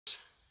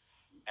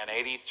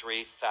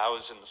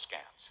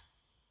scans.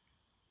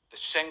 The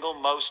single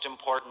most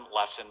important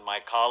lesson my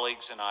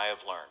colleagues and I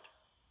have learned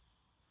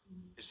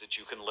is that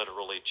you can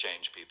literally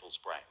change people's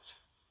brains.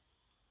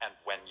 And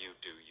when you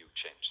do, you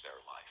change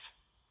their life.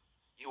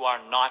 You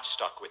are not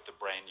stuck with the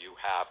brain you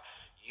have.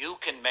 You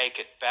can make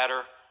it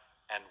better,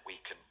 and we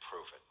can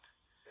prove it.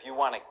 If you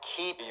want to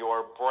keep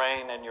your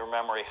brain and your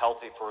memory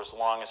healthy for as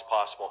long as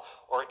possible,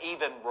 or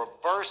even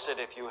reverse it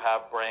if you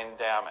have brain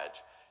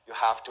damage, you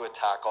have to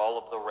attack all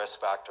of the risk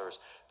factors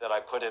that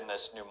I put in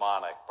this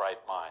mnemonic, Bright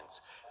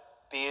Minds.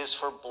 B is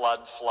for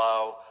blood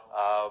flow.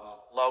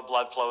 Low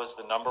blood flow is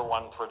the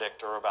 #1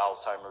 predictor of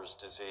Alzheimer's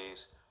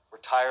disease.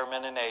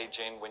 Retirement and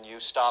aging, when you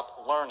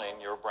stop learning,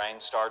 your brain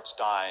starts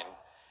dying.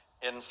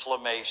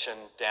 Inflammation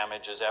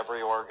damages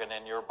every organ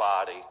in your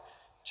body.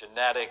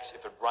 Genetics,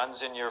 if it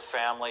runs in your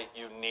family,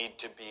 you need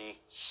to be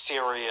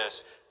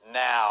serious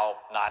now,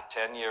 not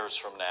 10 years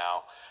from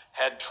now.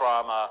 Head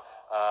trauma,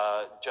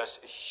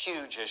 just a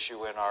huge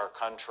issue in our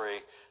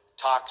country.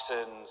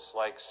 Toxins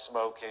like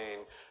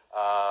smoking,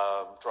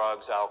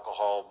 drugs,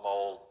 alcohol,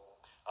 mold.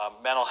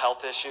 Mental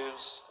health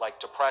issues like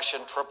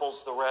depression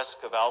triples the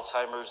risk of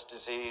Alzheimer's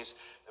disease.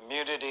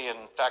 Immunity and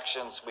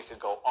infections, we could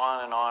go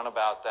on and on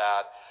about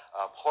that.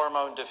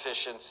 Hormone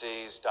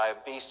deficiencies,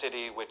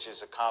 diabetes, which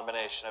is a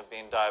combination of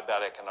being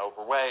diabetic and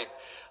overweight,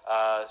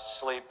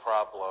 sleep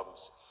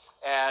problems.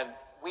 And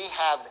we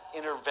have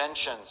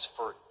interventions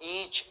for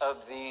each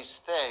of these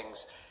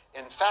things.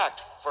 In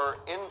fact, for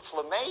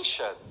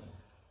inflammation,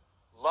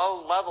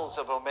 low levels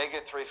of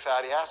omega-3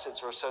 fatty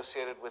acids are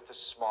associated with a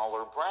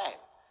smaller brain.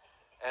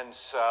 And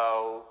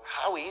so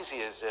how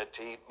easy is it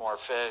to eat more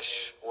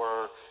fish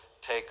or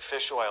take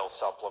fish oil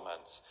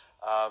supplements?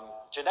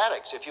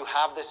 Genetics, if you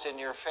have this in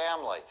your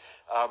family,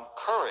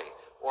 curry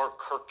or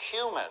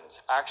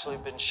curcumin's actually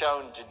been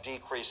shown to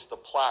decrease the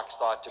plaques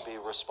thought to be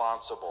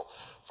responsible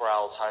for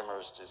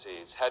Alzheimer's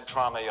disease. Head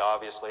trauma, you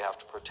obviously have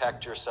to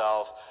protect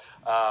yourself.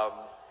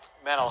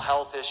 Mental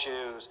health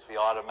issues, the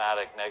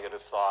automatic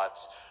negative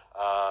thoughts.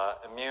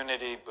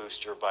 Immunity,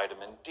 boost your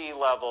vitamin D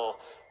level.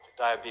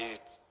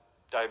 Diabetes,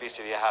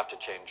 you have to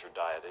change your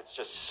diet. It's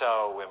just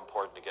so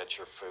important to get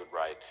your food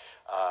right.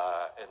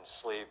 And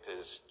sleep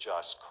is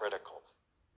just critical.